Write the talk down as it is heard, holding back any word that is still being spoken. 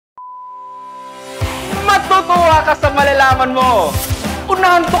Matutuwa ka sa malalaman mo.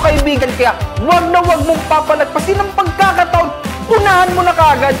 Unahan to kaibigan, kaya wag na wag mong papalagpasin ang pagkakataon. Unahan mo na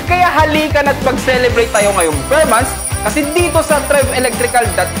kaagad, kaya halika na't mag-celebrate tayo ngayong bare months. Kasi dito sa TREV Electrical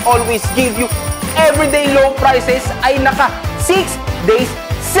that always give you everyday low prices ay naka 6 days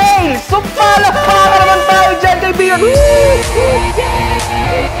sale. So palakpakan naman tayo dyan kaibigan.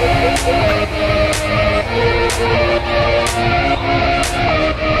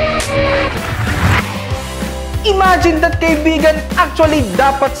 Imagine that kaibigan, actually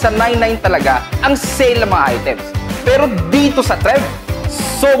dapat sa 99 talaga ang sale ng mga items. Pero dito sa TREV,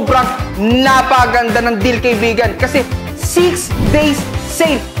 sobrang napaganda ng deal kaibigan kasi 6 days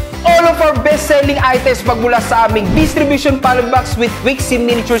sale. All of our best-selling items magmula sa aming distribution panel box with Wixie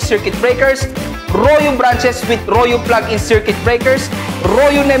miniature circuit breakers, Royo branches with Royo plug-in circuit breakers,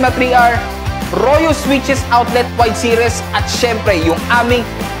 Royo NEMA 3R, Royo switches outlet wide series, at syempre yung aming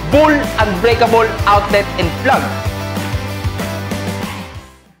Bull unbreakable outlet and plug.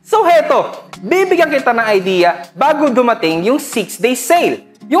 So heto, bibigyan kita ng idea bago dumating yung 6-day sale.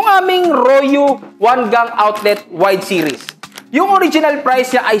 Yung aming Royo 1-gang outlet wide series. Yung original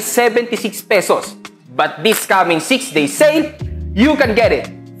price niya ay 76 pesos. But this coming 6-day sale, you can get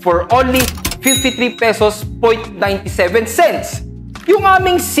it for only 53 pesos 0.97 cents. Yung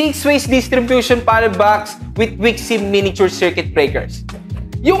aming 6-ways distribution panel box with Wixie miniature circuit breakers.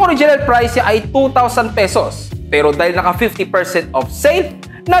 Yung original price niya ay 2,000 pesos. Pero dahil naka 50% off sale,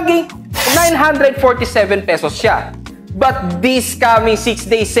 naging 947 pesos siya. But this coming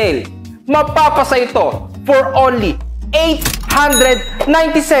 6-day sale, mapapasa ito for only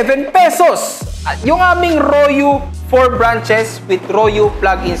 897 pesos. At yung aming Royo 4 branches with Royo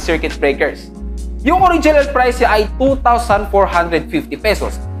plug-in circuit breakers. Yung original price niya ay 2,450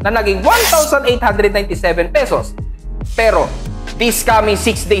 pesos na naging 1,897 pesos. Pero this coming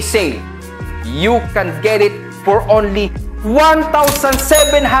 6-day sale, you can get it for only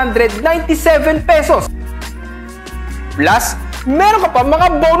 1,797 pesos. Plus, meron ka pa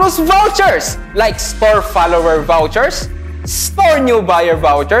mga bonus vouchers like store follower vouchers, store new buyer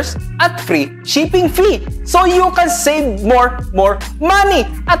vouchers, at free shipping fee. So you can save more money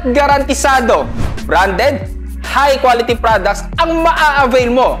at garantisado. Branded, high quality products ang maa-avail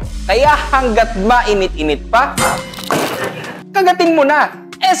mo. Kaya hanggat mainit-init pa, kagatin mo na.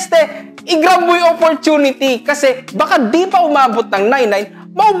 I-grab mo yung opportunity kasi baka di pa umabot ng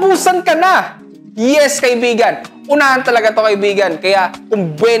 99, maubusan ka na. Yes, kaibigan. Unahan talaga to kaibigan. Kaya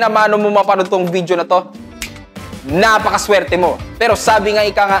kung buena mano mo mapanood tong video na to, napakaswerte mo. Pero sabi nga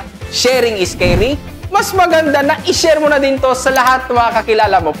ika nga, sharing is caring. Mas maganda na i-share mo na din to sa lahat ng mga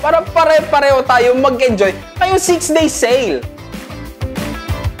kakilala mo para pare-pareho tayo mag-enjoy ngayong 6-day sale.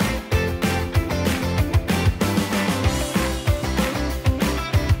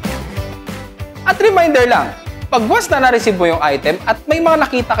 At reminder lang, pag once na na-receive mo yung item at may mga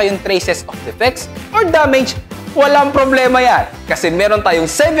nakita kayong traces of defects or damage, walang problema yan. Kasi meron tayong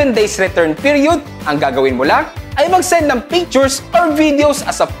 7 days return period. Ang gagawin mo lang ay mag-send ng pictures or videos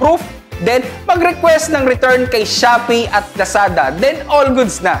as a proof, then mag-request ng return kay Shopee at Lazada, then all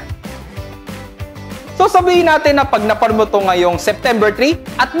goods na. So sabihin natin na pag napanood mo ito ngayong September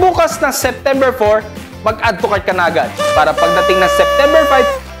 3 at bukas ng September 4, mag-add to cart ka na agad para pagdating ng September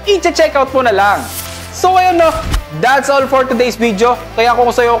 5, i-check out mo na lang. So ayun no, that's all for today's video. Kaya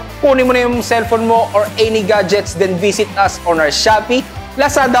kung sa'yo, kunin mo na yung cellphone mo or any gadgets, then visit us on our Shopee,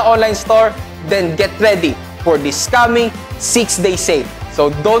 Lazada online store, then get ready for this coming 6-day sale.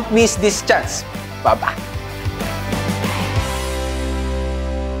 So don't miss this chance. Bye-bye.